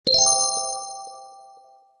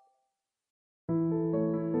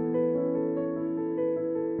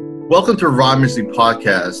Welcome to Rob Misley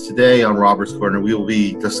Podcast. Today on Robert's Corner, we will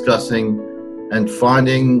be discussing and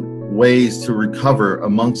finding ways to recover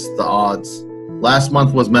amongst the odds. Last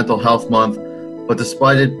month was Mental Health Month, but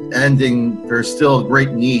despite it ending, there's still a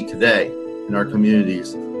great need today in our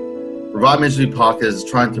communities. Rob Misley Podcast is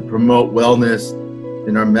trying to promote wellness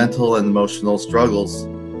in our mental and emotional struggles,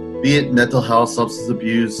 be it mental health, substance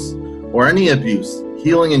abuse, or any abuse.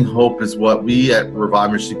 Healing and hope is what we at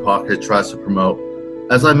Revive Misley Podcast tries to promote.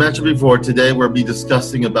 As I mentioned before, today we'll be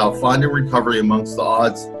discussing about finding recovery amongst the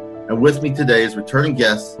odds. And with me today is returning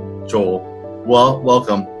guest, Joel. Well,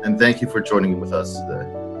 welcome, and thank you for joining with us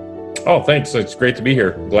today. Oh, thanks. It's great to be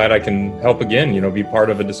here. Glad I can help again, be part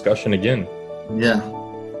of a discussion again. Yeah.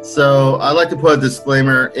 So I'd like to put a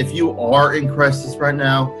disclaimer. If you are in crisis right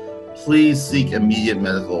now, please seek immediate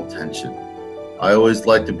medical attention. I always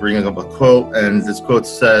like to bring up a quote, and this quote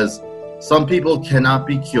says, "Some people cannot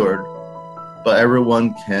be cured, but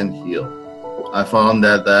everyone can heal." I found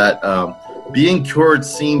that being cured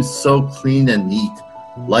seems so clean and neat.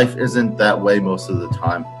 Life isn't that way most of the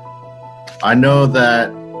time. I know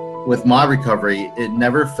that with my recovery, it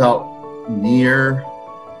never felt near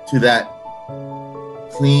to that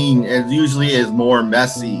clean. It usually is more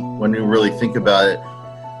messy when you really think about it.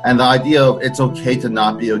 And the idea of it's okay to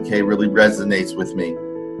not be okay really resonates with me.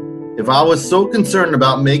 If I was so concerned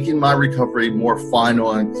about making my recovery more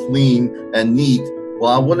final and clean and neat,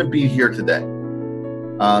 well, I wouldn't be here today.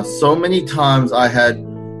 So many times I had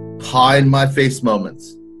pie in my face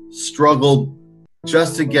moments, struggled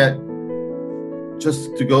just to go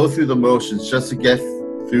through the motions, just to get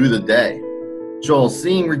through the day. Joel,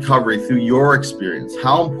 seeing recovery through your experience,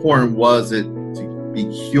 how important was it to be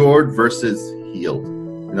cured versus healed?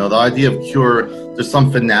 The idea of cure, there's some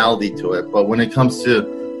finality to it, but when it comes to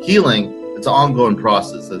healing, it's an ongoing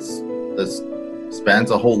process that spans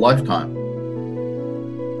a whole lifetime.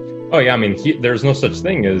 Oh yeah, there's no such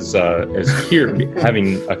thing as cure,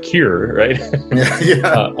 having a cure, right?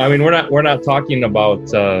 Yeah. We're not talking about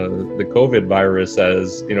the COVID virus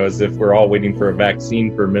as if we're all waiting for a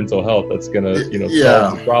vaccine for mental health that's gonna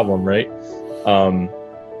solve the problem, right?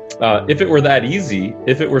 If it were that easy,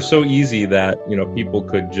 if it were so easy that people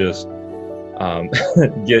could just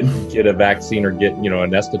get a vaccine or get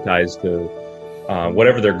anesthetized to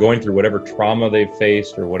whatever they're going through, whatever trauma they've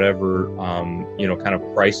faced or whatever kind of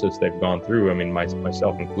crisis they've gone through.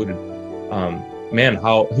 Myself included.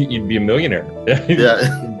 How you'd be a millionaire,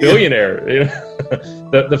 billionaire.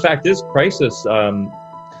 The fact is, crisis.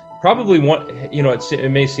 Probably one.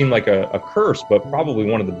 It may seem like a curse, but probably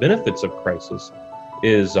one of the benefits of crisis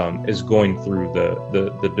is going through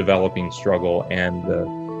the developing struggle and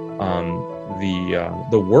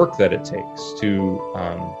the work that it takes to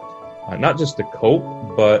not just to cope,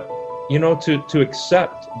 but to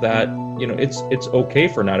accept that it's okay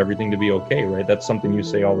for not everything to be okay, right? That's something you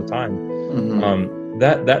say all the time. Mm-hmm.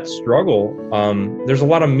 That struggle, there's a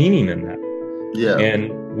lot of meaning in that. Yeah.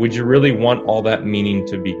 And would you really want all that meaning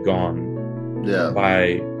to be gone? Yeah.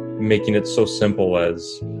 By making it so simple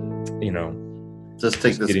as just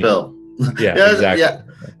take this pill. Yeah, exactly. Yeah.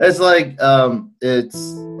 It's like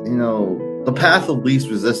it's the path of least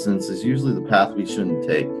resistance is usually the path we shouldn't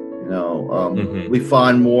take. Mm-hmm. We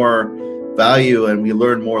find more value and we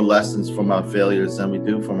learn more lessons from our failures than we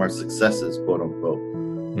do from our successes, quote unquote.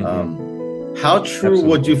 Mm-hmm. How true Absolutely.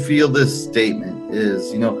 Would you feel this statement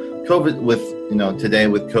is? COVID today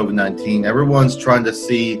with COVID-19, everyone's trying to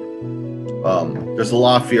see. There's a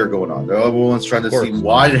lot of fear going on. Everyone's trying to see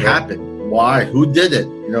why it happened. Why? Who did it?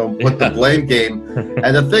 Put the blame game.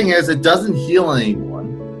 And the thing is, it doesn't heal anyone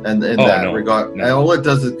in that regard. No. And all it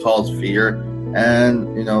does is cause fear and,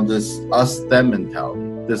 this us-them mentality.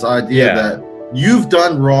 This idea that you've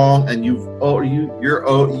done wrong and you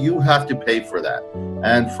have to pay for that.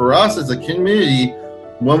 And for us as a community,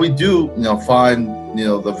 when we do, find,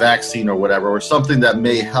 the vaccine or whatever, or something that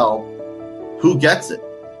may help, who gets it?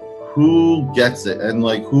 Who gets it, and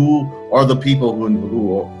who are the people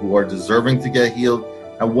who are deserving to get healed,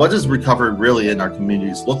 and what does recovery really in our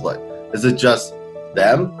communities look like? Is it just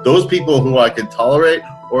them, those people who I can tolerate,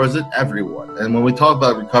 or is it everyone? And when we talk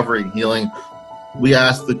about recovery and healing, we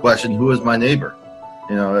ask the question, who is my neighbor?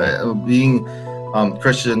 Being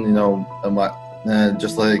Christian,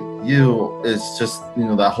 just like you, it's just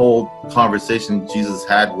that whole conversation Jesus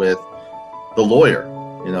had with the lawyer.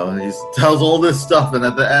 He tells all this stuff, and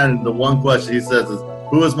at the end, the one question he says is,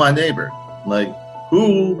 "Who is my neighbor?"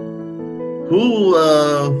 Who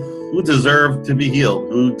deserves to be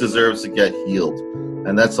healed? Who deserves to get healed?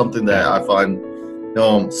 And that's something that I find,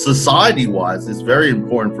 society-wise, is very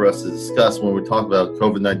important for us to discuss when we talk about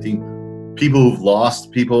COVID-19. People who've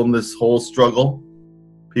lost people in this whole struggle,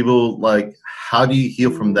 people like, how do you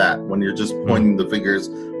heal from that when you're just pointing the fingers,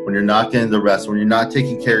 when you're not getting the rest, when you're not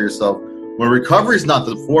taking care of yourself, when recovery is not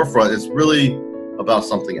the forefront, it's really about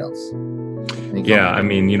something else. Yeah, I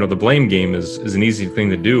mean, the blame game is an easy thing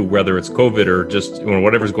to do, whether it's COVID or just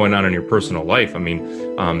whatever's going on in your personal life. I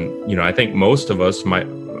mean, I think most of us might,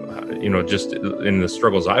 just in the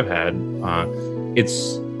struggles I've had,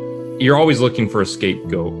 you're always looking for a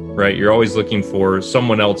scapegoat, right? You're always looking for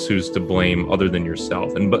someone else who's to blame other than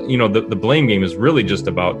yourself. But the blame game is really just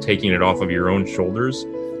about taking it off of your own shoulders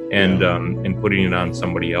and putting it on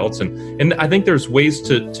somebody else. And I think there's ways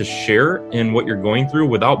to share in what you're going through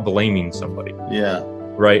without blaming somebody. Yeah.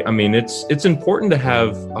 Right. I mean, it's important to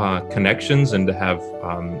have connections and to have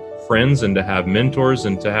friends and to have mentors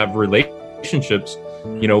and to have relationships,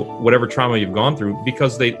 whatever trauma you've gone through,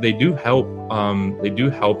 because they do help. They do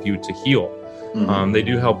help you to heal. Mm-hmm. They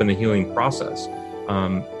do help in the healing process.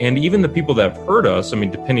 And even the people that have hurt us, I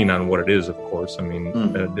mean, depending on what it is, of course, I mean,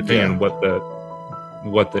 depending on what the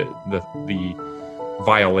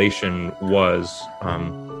violation was,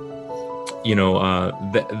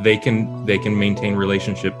 they can maintain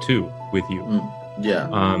relationship too with you.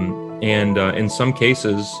 And in some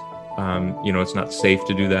cases, it's not safe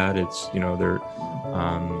to do that. It's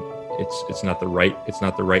it's not the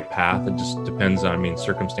right path. It just depends on,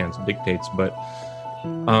 circumstance dictates, but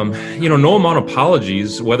no amount of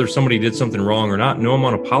apologies, whether somebody did something wrong or not, no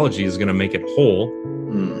amount of apology is going to make it whole.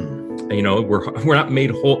 We're not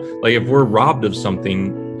made whole. Like if we're robbed of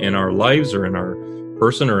something in our lives or in our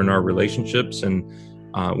person or in our relationships, and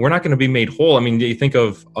we're not going to be made whole. I mean, do you think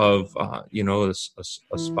of a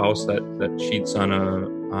spouse that cheats on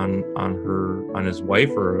his wife,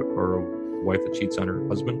 or a wife that cheats on her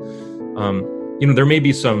husband? There may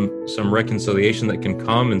be some reconciliation that can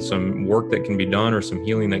come and some work that can be done or some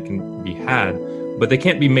healing that can be had, but they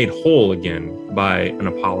can't be made whole again by an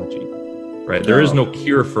apology. Right. There is no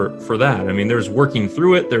cure for that. I mean, there's working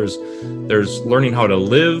through it. There's learning how to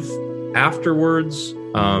live afterwards.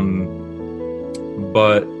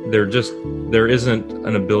 But there isn't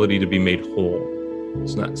an ability to be made whole.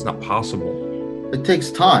 It's not possible. It takes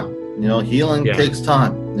time. Healing takes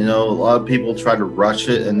time. A lot of people try to rush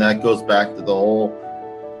it, and that goes back to the whole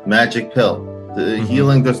magic pill.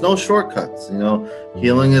 Healing, there's no shortcuts.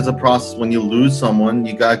 Healing is a process. When you lose someone,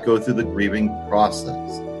 you got to go through the grieving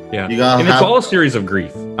process. Yeah, and it's all a series of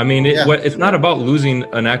grief. I mean, it's not about losing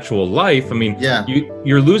an actual life. I mean,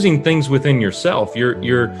 you're losing things within yourself.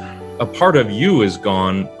 You're a part of you is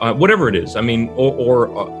gone, whatever it is. I mean, or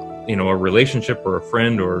a relationship or a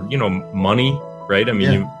friend or money, right? I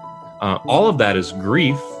mean, all of that is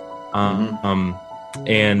grief, and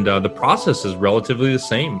the process is relatively the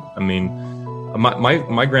same. I mean,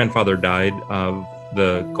 my grandfather died of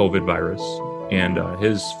the COVID virus, and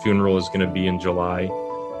his funeral is going to be in July.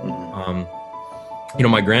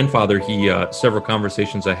 My grandfather, several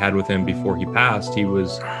conversations I had with him before he passed, he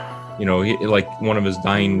was, like one of his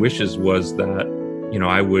dying wishes was that,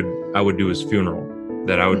 I would do his funeral,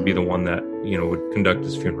 that I would be the one that, would conduct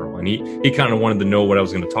his funeral. And he kind of wanted to know what I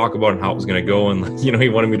was going to talk about and how it was going to go. And, he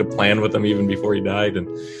wanted me to plan with him even before he died. And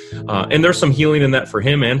there's some healing in that for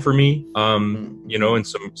him and for me, and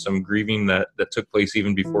some grieving that took place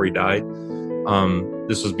even before he died.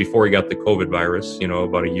 This was before he got the COVID virus,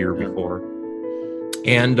 about a year before.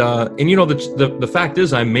 And the fact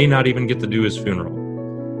is, I may not even get to do his funeral.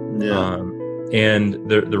 And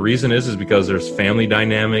the reason is because there's family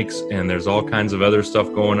dynamics and there's all kinds of other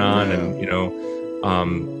stuff going on. And,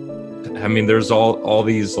 there's all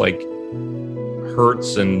these like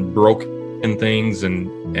hurts and broken things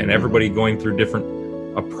and everybody going through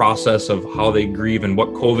a process of how they grieve and what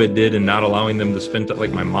COVID did and not allowing them to spend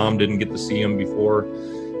like my mom didn't get to see him before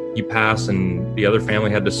he passed, and the other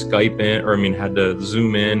family had to Skype in, had to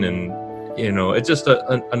Zoom in, and it's just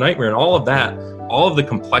a nightmare. And all of that, all of the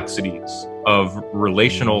complexities of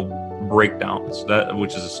relational breakdowns,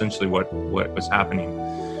 which is essentially what was happening,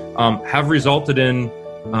 have resulted in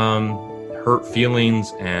hurt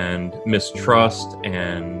feelings and mistrust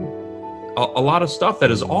and a lot of stuff that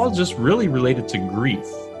is all just really related to grief.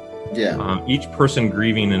 Each person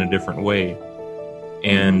grieving in a different way,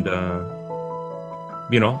 and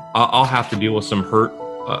I'll have to deal with some hurt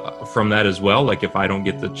from that as well, like if I don't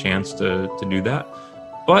get the chance to do that.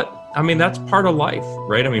 But that's part of life,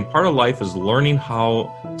 right? Part of life is learning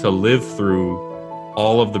how to live through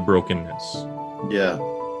all of the brokenness.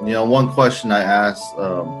 One question I ask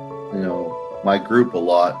my group a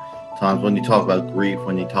lot times when you talk about grief,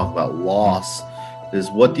 when you talk about loss, is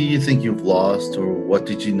what do you think you've lost, or what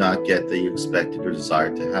did you not get that you expected or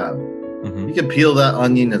desired to have? You can peel that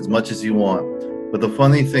onion as much as you want, but the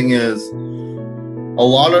funny thing is, a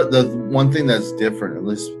lot of the one thing that's different, at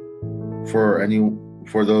least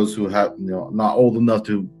for those who have, not old enough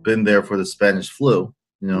to have been there for the Spanish flu,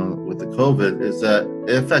 with the COVID, is that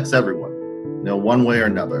it affects everyone, one way or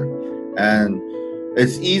another. And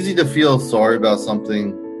it's easy to feel sorry about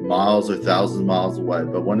something miles or thousands of miles away,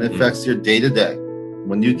 but when it affects your day to day,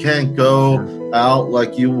 when you can't go out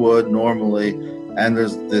like you would normally, and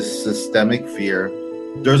there's this systemic fear,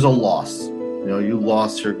 there's a loss. You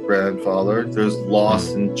lost your grandfather. There's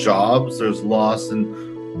loss in jobs. There's loss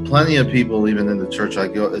in plenty of people, even in the church I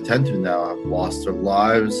attend to now, have lost their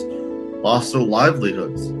lives, lost their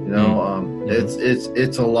livelihoods.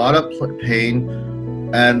 It's a lot of pain,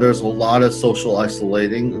 and there's a lot of social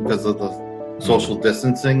isolating because of the social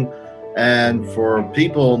distancing, and for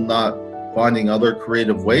people not finding other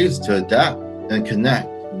creative ways to adapt and connect.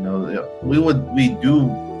 We do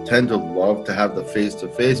tend to love to have the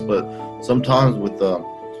face-to-face, but sometimes with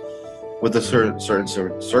the certain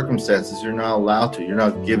circumstances, you're not allowed to. You're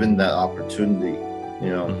not given that opportunity.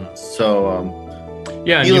 So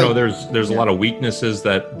yeah, and there's a lot of weaknesses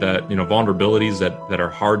that vulnerabilities that are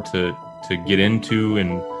hard to get into,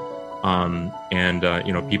 and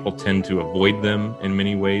people tend to avoid them in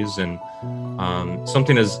many ways. And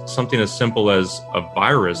something as simple as a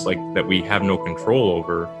virus like that we have no control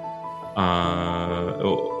over.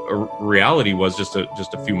 Reality was just a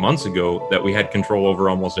few months ago that we had control over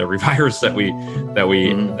almost every virus that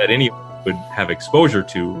any would have exposure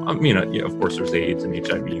to. Of course, there's AIDS and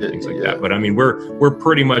HIV and things like that, but we're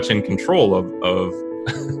pretty much in control of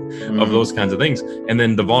of those kinds of things. And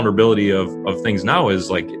then the vulnerability of things now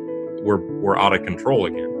is like we're out of control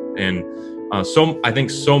again. And so I think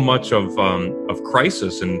so much of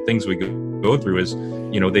crisis and things we go through is,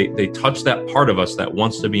 they touch that part of us that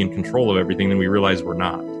wants to be in control of everything, and we realize we're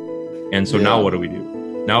not. And so now what do we do?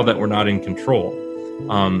 Now that we're not in control,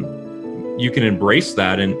 you can embrace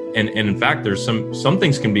that, and in fact, there's some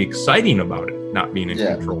things can be exciting about it not being in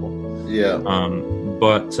control. Yeah.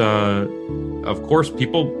 But of course,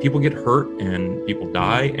 people get hurt and people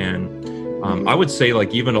die, and I would say,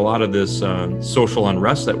 like, even a lot of this social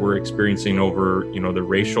unrest that we're experiencing over, the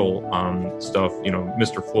racial stuff,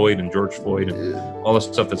 Mr. Floyd and George Floyd and all the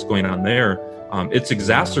stuff that's going on there, it's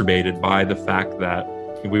exacerbated by the fact that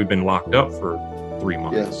we've been locked up for 3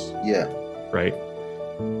 months. Yeah. Right.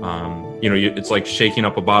 It's like shaking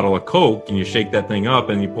up a bottle of Coke, and you shake that thing up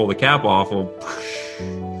and you pull the cap off.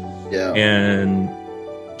 And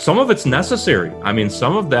some of it's necessary.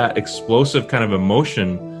 Some of that explosive kind of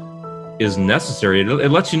emotion is necessary.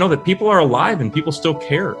 It lets you know that people are alive and people still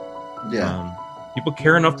care. People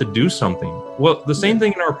care enough to do something. Well, the same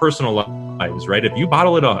thing in our personal lives, right? If you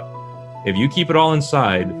bottle it up, if you keep it all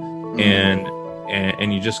inside,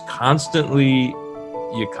 and you just constantly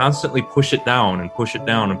push it down and push it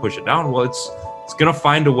down and push it down, well, it's going to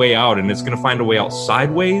find a way out, and it's going to find a way out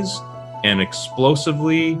sideways and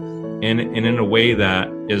explosively, and in a way that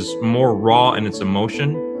is more raw in its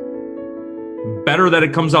emotion. Better that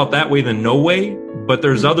it comes out that way than no way, but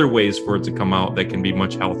there's other ways for it to come out that can be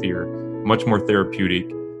much healthier, much more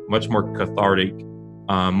therapeutic, much more cathartic,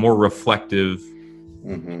 more reflective,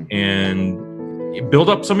 and build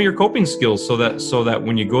up some of your coping skills so that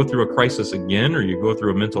when you go through a crisis again, or you go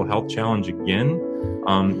through a mental health challenge again,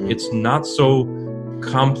 it's not so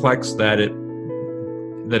complex that it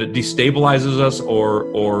destabilizes us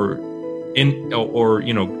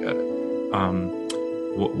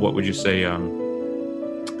what would you say,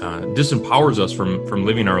 disempowers us from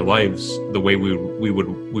living our lives the way we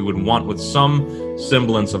would want, with some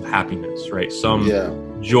semblance of happiness, right? Some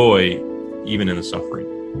joy, even in the suffering.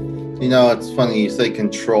 It's funny you say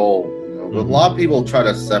control. But a lot of people try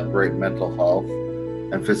to separate mental health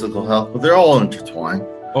and physical health, but they're all intertwined.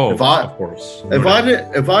 Of course. If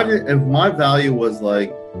my value was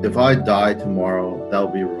like, if I die tomorrow, that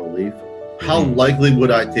would be a relief. How likely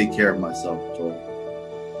would I take care of myself, Joel?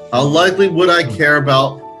 How likely would I care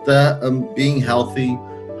about that, being healthy?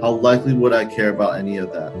 How likely would I care about any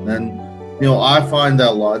of that? And I find that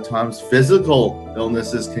a lot of times physical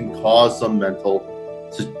illnesses can cause some mental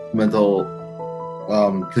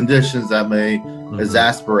conditions that may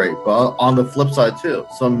exasperate. But on the flip side too,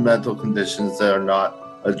 some mental conditions that are not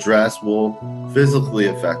addressed will physically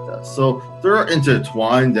affect us. So they're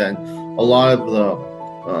intertwined, and a lot of the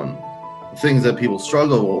things that people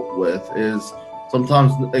struggle with is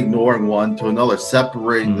sometimes ignoring one to another,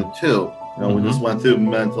 separating the two. We just went through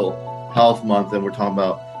Mental Health Month, and we're talking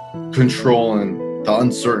about controlling the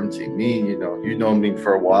uncertainty. You know me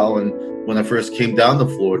for a while, and when I first came down to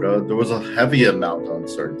Florida, there was a heavy amount of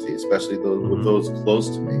uncertainty, especially with those close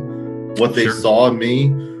to me. What they saw in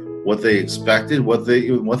me, what they expected, what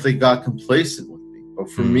they got complacent with me. But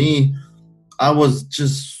for me, I was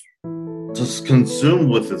just consumed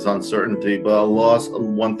with this uncertainty. But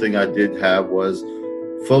one thing I did have was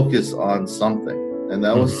focus on something, and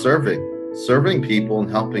that was serving people and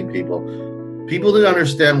helping people. People didn't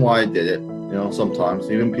understand why I did it. Sometimes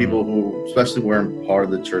even people who, especially weren't part of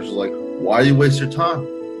the church, is like, why do you waste your time?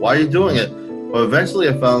 Why are you doing it? But eventually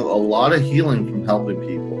I found a lot of healing from helping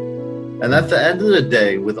people. And at the end of the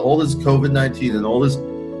day, with all this COVID-19 and all this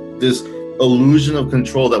illusion of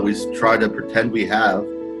control that we try to pretend we have,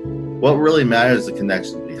 what really matters is the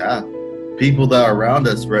connections we have. People that are around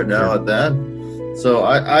us right now at that. So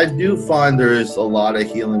I do find there is a lot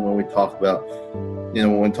of healing when we talk about,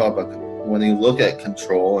 when you look at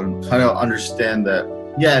control and kind of understand that,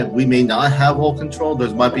 yeah, we may not have all control. There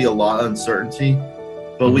might be a lot of uncertainty,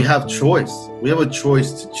 but we have choice. We have a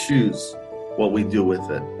choice to choose what we do with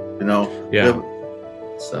it. Yeah.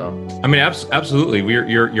 So I mean, absolutely,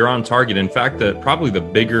 you're on target. In fact, probably the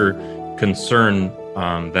bigger concern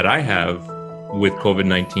that I have with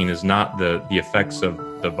COVID-19 is not the effects of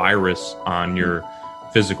the virus on your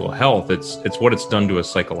physical health. It's what it's done to us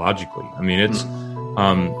psychologically. I mean, it's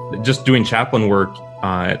just doing chaplain work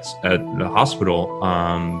at the hospital.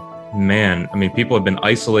 Man, I mean, people have been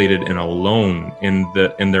isolated and alone in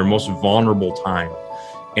their most vulnerable time.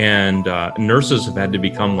 And nurses have had to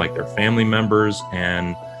become like their family members,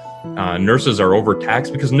 and nurses are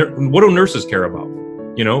overtaxed because what do nurses care about?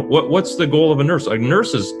 What's the goal of a nurse? A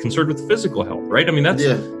nurse is concerned with physical health, right? I mean,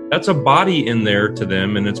 that's a body in there to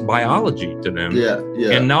them, and it's biology to them. Yeah.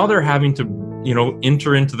 And now they're having to,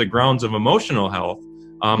 enter into the grounds of emotional health,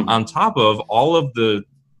 on top of all of the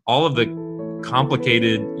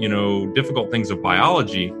complicated, difficult things of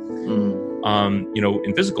biology.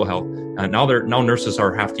 In physical health. Now nurses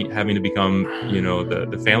are having to become,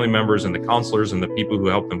 the family members and the counselors and the people who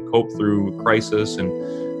help them cope through crisis. And,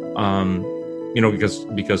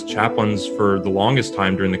 because chaplains for the longest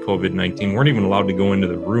time during the COVID-19 weren't even allowed to go into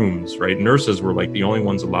the rooms, right? Nurses were like the only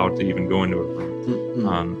ones allowed to even go into a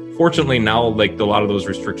room. Fortunately, now, like, a lot of those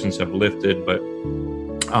restrictions have lifted, but,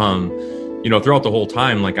 throughout the whole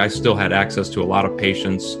time, like, I still had access to a lot of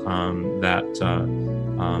patients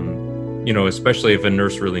especially if a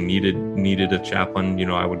nurse really needed a chaplain,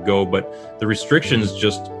 I would go. But the restrictions,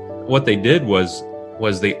 just what they did was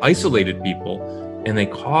they isolated people, and they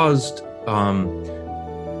caused, here,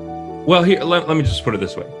 let me just put it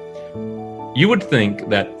this way. You would think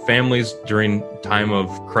that families during time of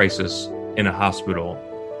crisis in a hospital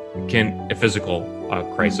a physical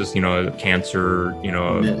crisis, cancer,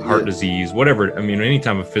 heart disease, whatever. I mean, any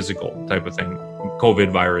time of physical type of thing,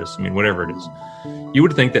 COVID virus, I mean, whatever it is. You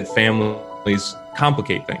would think that families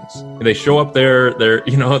complicate things. They show up there,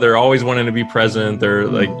 they're always wanting to be present. They're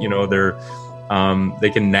like, they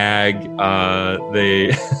can nag,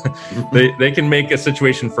 they can make a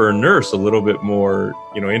situation for a nurse a little bit more,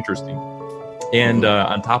 interesting. And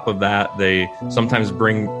on top of that, they sometimes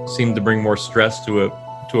seem to bring more stress to a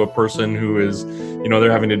person who is, they're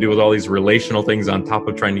having to deal with all these relational things on top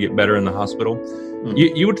of trying to get better in the hospital.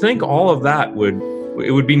 You would think all of that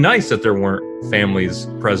it would be nice that there weren't families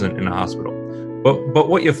present in a hospital, but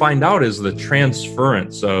what you find out is the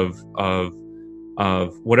transference of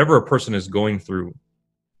whatever a person is going through.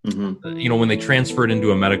 When they transfer it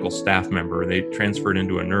into a medical staff member, they transfer it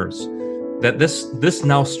into a nurse, that this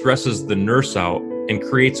now stresses the nurse out and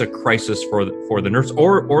creates a crisis for the nurse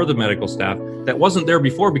or the medical staff that wasn't there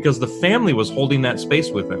before, because the family was holding that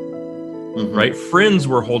space with them, right? Friends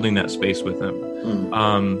were holding that space with them.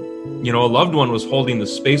 A loved one was holding the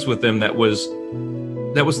space with them that was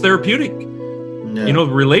therapeutic.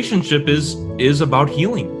 Relationship is about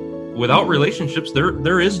healing. Without relationships,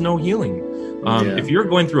 there is no healing. If you're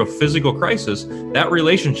going through a physical crisis, that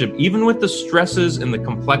relationship, even with the stresses and the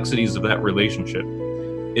complexities of that relationship,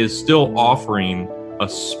 is still offering a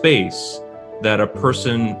space that a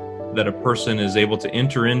person is able to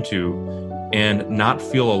enter into and not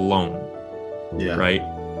feel alone. Right?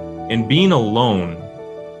 And being alone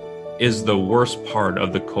is the worst part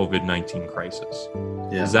of the COVID-19 crisis.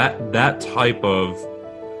 Is that type of,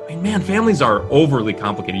 families are overly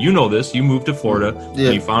complicated. You know this. You moved to Florida, and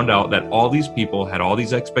you found out that all these people had all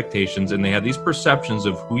these expectations, and they had these perceptions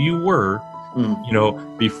of who you were,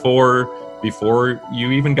 before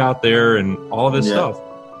you even got there, and all of this stuff.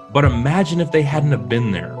 But imagine if they hadn't have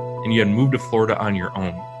been there, and you had moved to Florida on your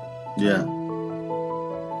own.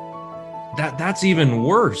 That's even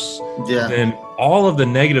worse than all of the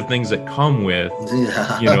negative things that come with,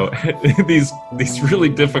 these really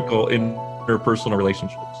difficult interpersonal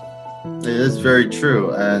relationships. It is very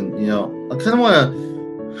true. And, I kind of want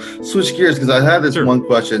to switch gears, because I had this one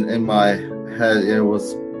question in my head. It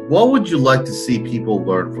was, what would you like to see people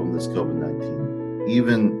learn from this COVID-19,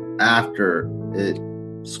 even after it,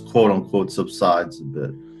 quote unquote, subsides a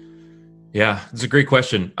bit? Yeah, it's a great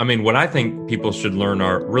question. I mean, what I think people should learn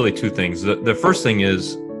are really two things. The first thing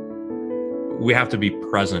is we have to be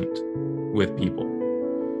present with people.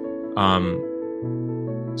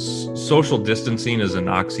 Social distancing is an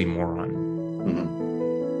oxymoron.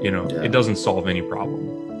 Mm-hmm. It doesn't solve any problem.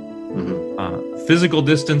 Mm-hmm. Physical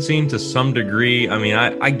distancing to some degree, I mean,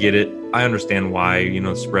 I get it. I understand why,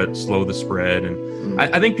 slow the spread. And mm-hmm.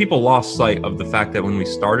 I think people lost sight of the fact that when we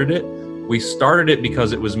started it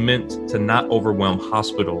because it was meant to not overwhelm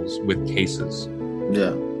hospitals with cases.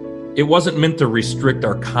 Yeah. It wasn't meant to restrict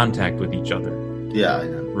our contact with each other. Yeah, I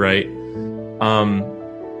know. Right?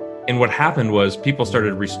 And what happened was people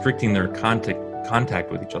started restricting their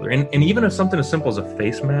contact with each other. And even if something as simple as a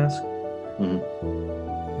face mask, mm-hmm.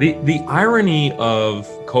 the irony of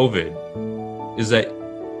COVID is that,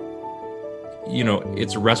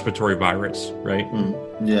 it's a respiratory virus, right?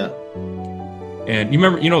 Mm-hmm. Yeah. And you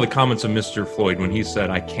remember, the comments of Mr. Floyd when he said,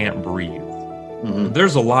 "I can't breathe." Mm-hmm.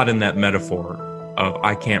 There's a lot in that metaphor of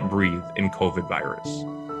 "I can't breathe" in COVID virus.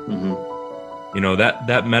 Mm-hmm.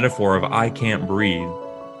 That metaphor of "I can't breathe"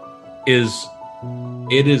 is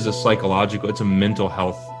a psychological, it's a mental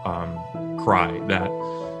health cry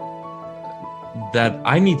that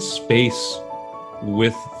I need space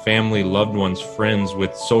with family, loved ones, friends,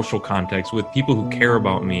 with social contacts, with people who care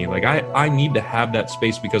about me. Like I need to have that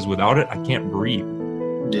space, because without it, I can't breathe.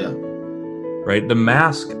 Yeah. Right. The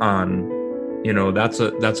mask on,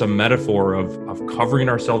 that's a metaphor of covering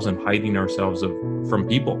ourselves and hiding ourselves from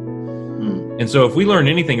people. And so if we learn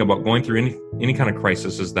anything about going through any kind of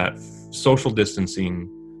crisis, is that social distancing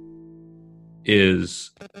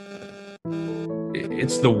it's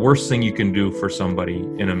the worst thing you can do for somebody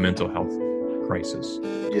in a mental health crisis.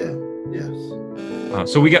 Yeah. Yes.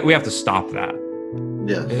 So we have to stop that.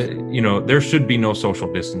 Yes. There should be no social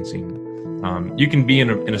distancing. You can be in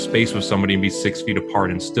a space with somebody and be 6 feet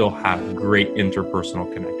apart and still have great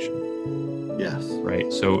interpersonal connection. Yes.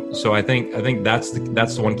 Right. So I think that's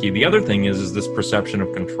the one key. The other thing is this perception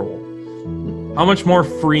of control. How much more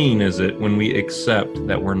freeing is it when we accept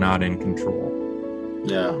that we're not in control?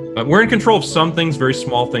 Yeah. We're in control of some things, very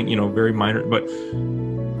small thing, very minor, but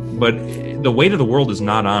the weight of the world is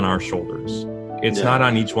not on our shoulders. It's not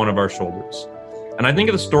on each one of our shoulders. And I think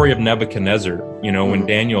of the story of Nebuchadnezzar, when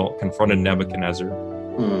Daniel confronted Nebuchadnezzar,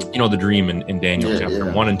 the dream in Daniel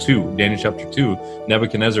chapter 1 and 2. Daniel chapter 2,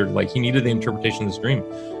 Nebuchadnezzar, he needed the interpretation of this dream.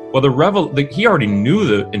 Well, he already knew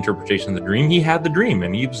the interpretation of the dream. He had the dream,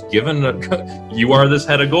 and he was given you are this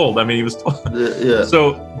head of gold. I mean, he was told. Yeah.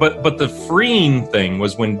 So, but the freeing thing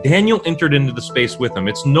was when Daniel entered into the space with him.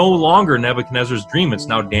 It's no longer Nebuchadnezzar's dream. It's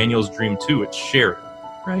now Daniel's dream too. It's shared,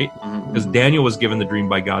 right? Because Daniel was given the dream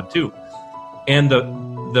by God too. And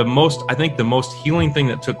the most healing thing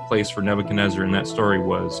that took place for Nebuchadnezzar in that story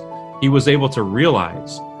was he was able to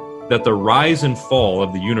realize that the rise and fall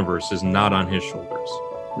of the universe is not on his shoulders.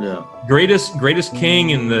 Yeah. Greatest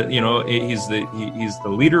king in the, he's the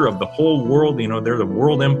leader of the whole world. They're the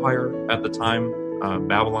world empire at the time,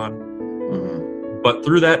 Babylon. Mm-hmm. But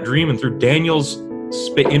through that dream and through Daniel's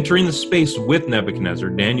entering the space with Nebuchadnezzar,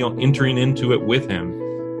 Daniel entering into it with him,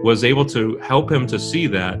 was able to help him to see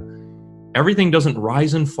that everything doesn't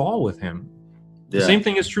rise and fall with him. The same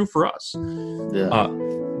thing is true for us. Yeah.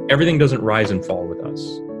 Everything doesn't rise and fall with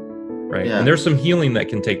us, right? Yeah. And there's some healing that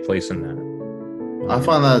can take place in that. I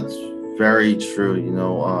find that's very true.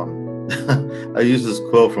 I use this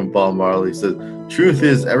quote from Bob Marley. He said, "Truth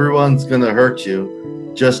is, everyone's gonna hurt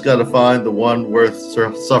you. Just gotta find the one worth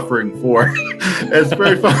suffering for." It's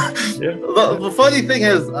very fun. Yeah. The funny thing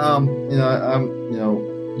is,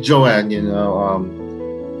 Joanne,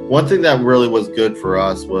 one thing that really was good for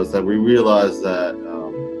us was that we realized that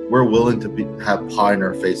we're willing to have pie in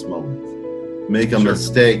our face moments, make a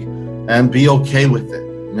mistake, and be okay with it.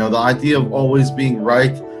 The idea of always being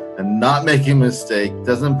right and not making a mistake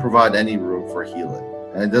doesn't provide any room for healing.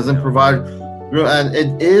 And it doesn't provide, and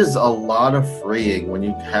it is a lot of freeing when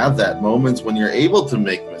you have that moments when you're able to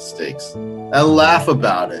make mistakes and laugh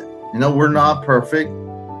about it. We're not perfect.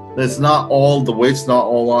 It's not all, the weight's not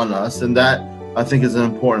all on us. And that, I think, is an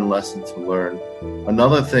important lesson to learn.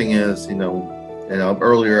 Another thing is,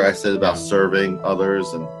 earlier I said about serving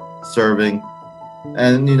others and serving.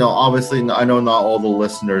 And, obviously, I know not all the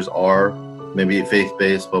listeners are maybe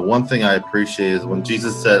faith-based, but one thing I appreciate is when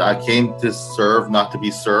Jesus said, "I came to serve, not to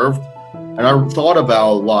be served." And I thought about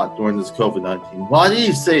a lot during this COVID-19. Why did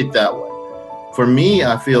he say it that way? For me,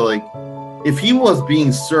 I feel like if he was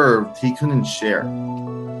being served, he couldn't share.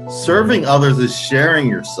 Serving others is sharing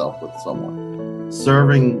yourself with someone.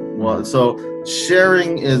 serving, well, so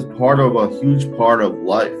sharing is part of a huge part of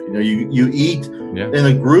life. You know, you eat in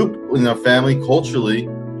a group, in a family, culturally,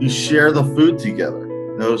 you share the food together.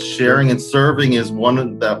 You know, sharing and serving is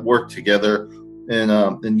one that work together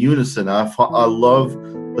in unison. I love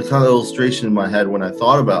the kind of illustration in my head when I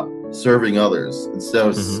thought about serving others. Instead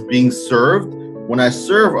of being served, when I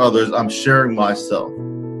serve others, I'm sharing myself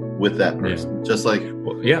with that person. Just like, I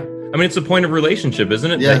mean, it's a point of relationship,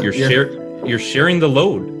 isn't it? That you're sharing the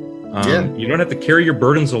load. You don't have to carry your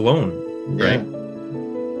burdens alone, right?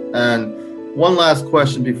 And one last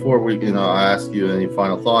question before I ask you any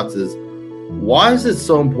final thoughts is, why is it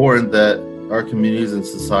so important that our communities and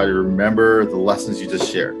society remember the lessons you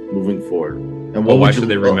just shared moving forward? And why should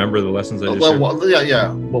they remember the lessons I just shared?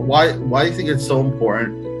 But why do you think it's so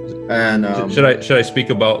important? And should I speak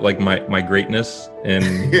about like my greatness and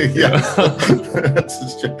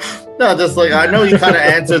That's true. No, just like, I know you kind of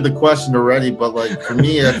answered the question already, but like for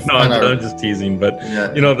me, it's I'm just teasing. But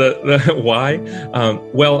you know the why?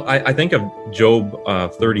 Well, I think of Job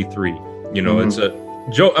 33. You know, it's a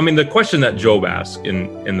Job. I mean, the question that Job asks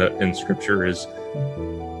in Scripture is,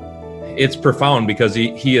 it's profound, because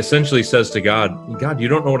he essentially says to God, you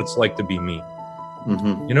don't know what it's like to be me.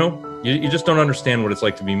 You know, you just don't understand what it's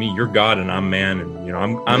like to be me. You're God and I'm man, and you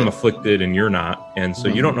know I'm afflicted and you're not, and so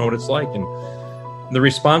you don't know what it's like. And the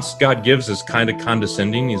response God gives is kind of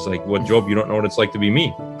condescending. He's like, "Well, Job, you don't know what it's like to be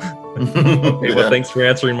me." Okay, well, thanks for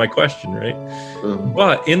answering my question, right?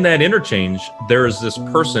 But in that interchange, there is this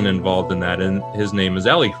person involved in that, and his name is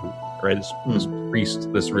Elihu, right? This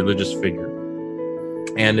priest, this religious figure.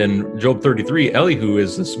 And in Job 33, Elihu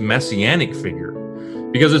is this messianic figure,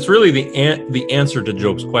 because it's really the answer to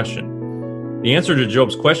Job's question. The answer to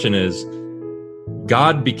Job's question is,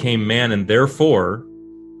 God became man, and therefore,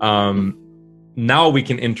 now we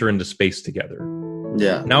can enter into space together.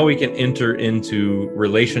 Yeah. Now we can enter into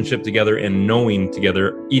relationship together and knowing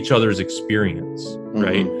together each other's experience,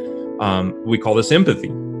 right? We call this empathy.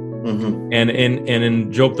 And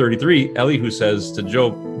in Job 33, Elihu says to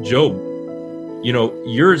Job, you know,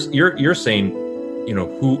 you're saying, you know,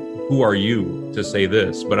 who are you to say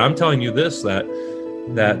this? But I'm telling you this, that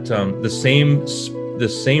the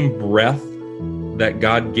same breath that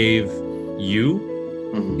God gave you,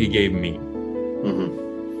 He gave me.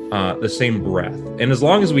 The same breath. And as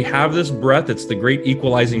long as we have this breath, it's the great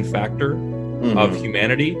equalizing factor of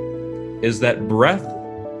humanity, is that breath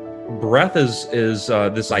is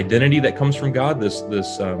this identity that comes from God, this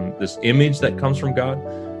image that comes from God.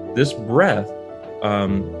 This breath,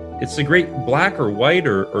 it's the great black or white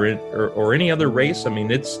or any other race. I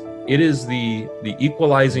mean, it is the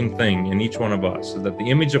equalizing thing in each one of us, is that the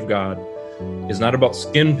image of God is not about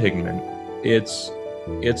skin pigment. It's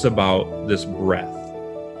about this breath.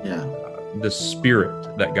 The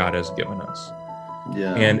spirit that God has given us.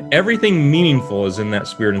 And everything meaningful is in that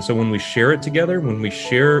spirit. And so when we share it together, when we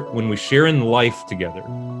share in life together,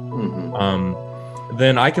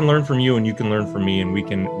 then I can learn from you and you can learn from me, and we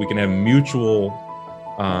can have a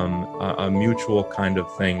mutual kind of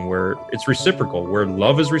thing where it's reciprocal, where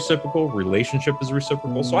love is reciprocal, relationship is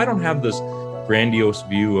reciprocal. So I don't have this grandiose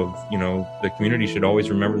view of, you know, the community should always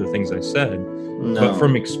remember the things I said. But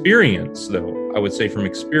from experience, though, I would say from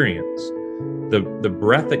experience, the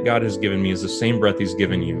breath that God has given me is the same breath He's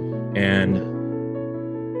given you. And,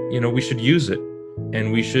 you know, we should use it,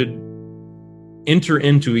 and we should enter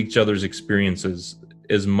into each other's experiences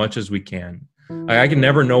as much as we can. I can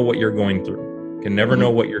never know what you're going through, can never know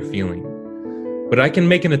what you're feeling, but I can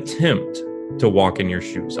make an attempt to walk in your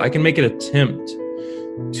shoes. I can make an attempt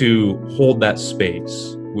to hold that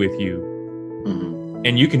space with you.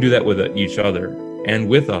 And you can do that with each other and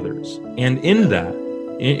with others. And in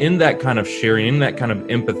that kind of sharing, in that kind of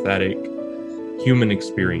empathetic human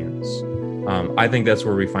experience, I think that's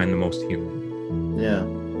where we find the most healing. Yeah.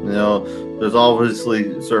 You know, there's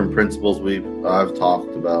obviously certain principles I've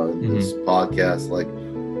talked about in this podcast, like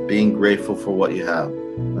being grateful for what you have.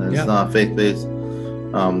 And it's not faith-based.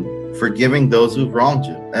 Forgiving those who've wronged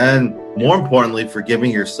you. And more importantly, forgiving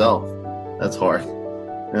yourself. That's hard.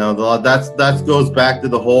 You know, that goes back to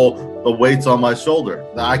the weight's on my shoulder.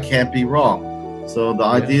 That I can't be wrong. So the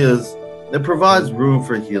idea is it provides room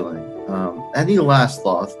for healing. Any last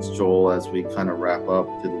thoughts, Joel, as we kind of wrap up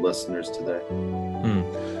to the listeners today?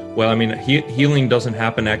 Well, I mean, healing doesn't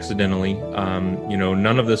happen accidentally. You know,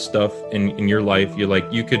 none of this stuff in your life,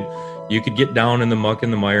 you could get down in the muck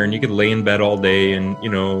and the mire, and you could lay in bed all day and, you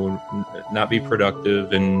know, not be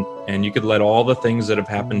productive, and you could let all the things that have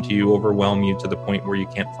happened to you overwhelm you to the point where you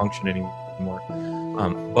can't function anymore.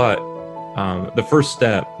 But The first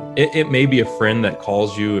step, it may be a friend that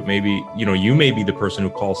calls you. It may be, you may be the person who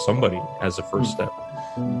calls somebody as a first step,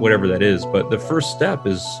 whatever that is. But the first step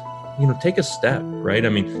is, take a step, right? I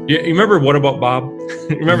mean, you remember What About Bob?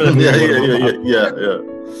 You remember that movie? Yeah.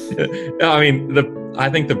 I mean, I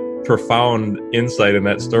think the profound insight in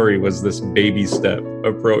that story was this baby step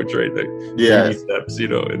approach, right? Baby steps,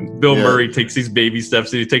 and Bill Murray takes these baby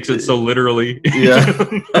steps and he takes it so literally.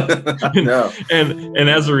 And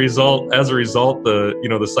as a result,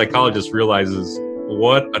 the psychologist realizes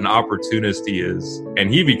what an opportunist he is,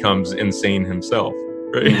 and he becomes insane himself.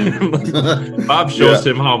 Right? Bob shows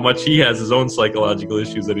him how much he has his own psychological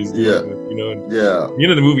issues that he's dealing with, And the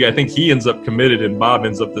end of the movie, I think he ends up committed and Bob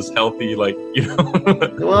ends up this healthy, well,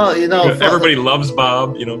 everybody loves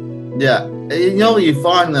Bob, Yeah. You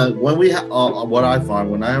find that when we what I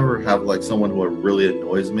find when I ever have like someone who really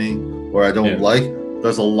annoys me or I don't like,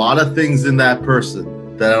 there's a lot of things in that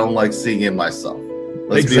person that I don't like seeing in myself.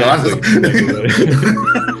 Let's be honest.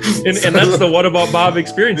 and that's the What About Bob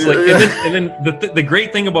experience. And then the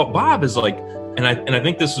great thing about Bob is and I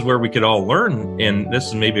think this is where we could all learn. And this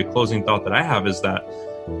is maybe a closing thought that I have is that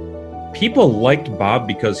people liked Bob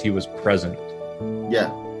because he was present.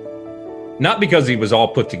 Yeah. Not because he was all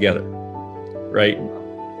put together, right?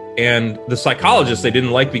 And the psychologist they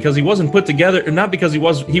didn't like because he wasn't put together, not because he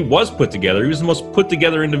was put together. He was the most put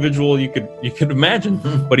together individual you could imagine,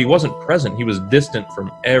 but he wasn't present. He was distant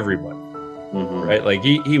from everybody, right? Like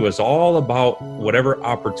he was all about whatever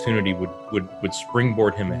opportunity would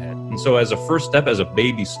springboard him ahead. And so as a first step, as a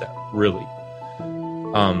baby step, really,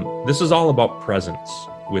 this is all about presence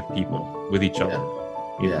with people, with each other.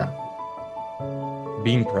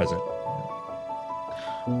 Being present.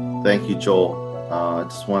 Thank you, Joel. I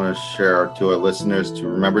just want to share to our listeners to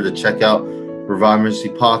remember to check out Revive Ministry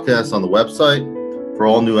Podcast on the website for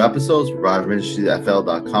all new episodes,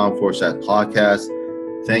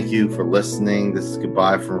 reviveministryfl.com/podcast. Thank you for listening. This is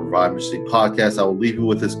goodbye from Revive Ministry Podcast. I will leave you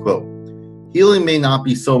with this quote. Healing may not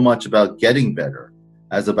be so much about getting better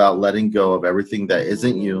as about letting go of everything that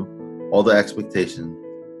isn't you, all the expectations,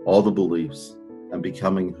 all the beliefs, and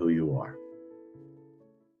becoming who you are.